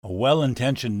A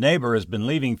well-intentioned neighbor has been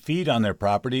leaving feed on their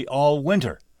property all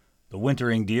winter. The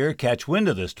wintering deer catch wind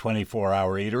of this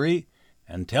 24-hour eatery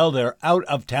and tell their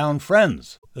out-of-town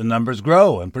friends. The numbers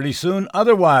grow, and pretty soon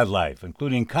other wildlife,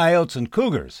 including coyotes and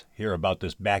cougars, hear about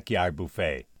this backyard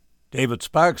buffet. David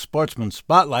Sparks, Sportsman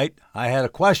Spotlight. I had a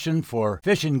question for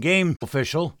Fish and Game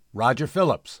official Roger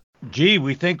Phillips. Gee,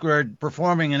 we think we're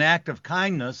performing an act of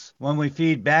kindness when we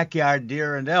feed backyard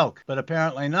deer and elk, but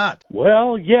apparently not.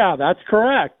 Well, yeah, that's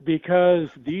correct, because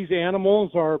these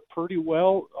animals are pretty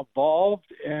well evolved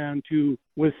and to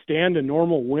withstand a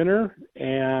normal winter,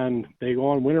 and they go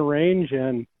on winter range,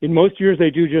 and in most years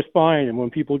they do just fine. And when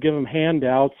people give them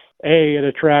handouts, it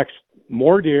attracts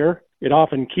more deer. It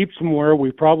often keeps them where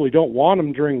we probably don't want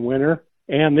them during winter.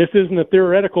 And this isn't a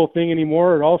theoretical thing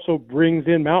anymore. It also brings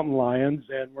in mountain lions,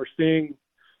 and we're seeing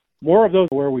more of those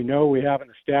where we know we have an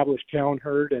established town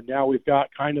herd, and now we've got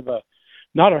kind of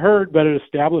not a herd, but an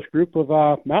established group of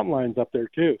mountain lions up there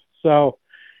too. So,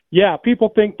 yeah,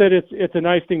 people think that it's a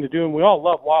nice thing to do, and we all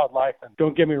love wildlife. And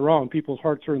don't get me wrong, people's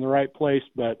hearts are in the right place,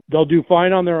 but they'll do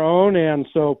fine on their own, and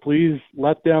so please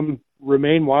let them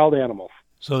remain wild animals.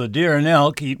 So the deer and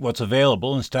elk eat what's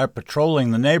available and start patrolling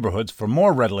the neighborhoods for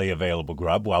more readily available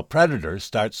grub, while predators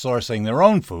start sourcing their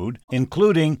own food,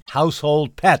 including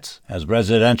household pets, as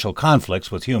residential conflicts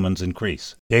with humans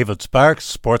increase. David Sparks,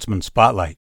 Sportsman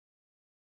Spotlight.